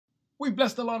We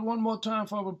bless the Lord one more time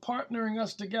for partnering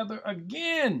us together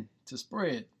again to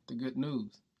spread the good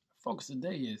news. Our focus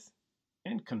today is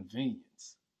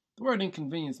inconvenience. The word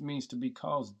inconvenience means to be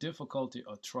caused difficulty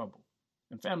or trouble.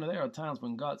 And family, there are times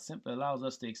when God simply allows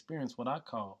us to experience what I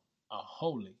call a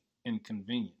holy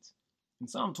inconvenience. In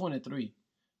Psalm 23,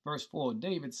 verse 4,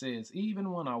 David says,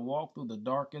 "Even when I walk through the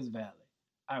darkest valley,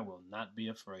 I will not be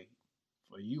afraid,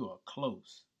 for you are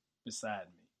close beside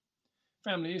me."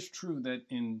 Family, it's true that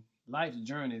in life's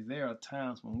journey, there are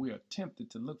times when we are tempted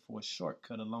to look for a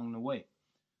shortcut along the way.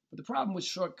 But the problem with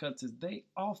shortcuts is they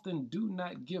often do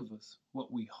not give us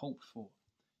what we hope for.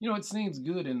 It seems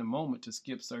good in the moment to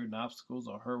skip certain obstacles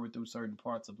or hurry through certain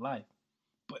parts of life.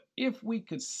 But if we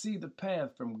could see the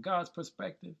path from God's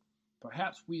perspective,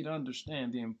 perhaps we'd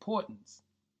understand the importance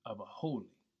of a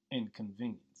holy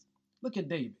inconvenience. Look at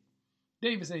David.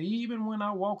 David said, "Even when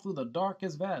I walk through the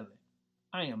darkest valley,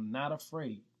 I am not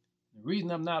afraid." The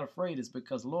reason I'm not afraid is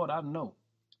because, Lord, I know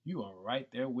you are right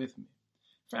there with me.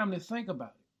 Family, think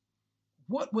about it.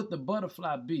 What would the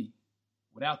butterfly be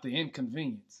without the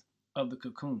inconvenience of the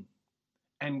cocoon?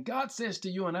 And God says to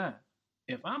you and I,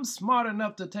 if I'm smart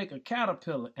enough to take a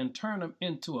caterpillar and turn him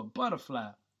into a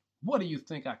butterfly, what do you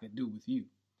think I could do with you?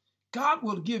 God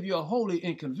will give you a holy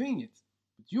inconvenience.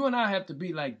 But you and I have to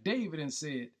be like David and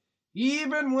said,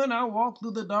 "Even when I walk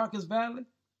through the darkest valley,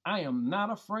 I am not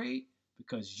afraid,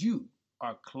 because you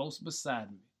are close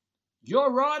beside me.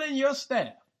 Your rod and your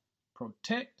staff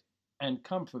protect and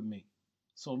comfort me."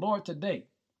 So, Lord, today,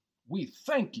 we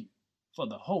thank you for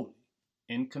the holy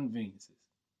inconveniences.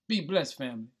 Be blessed,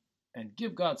 family, and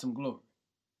give God some glory.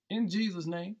 In Jesus'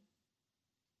 name,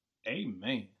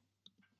 amen.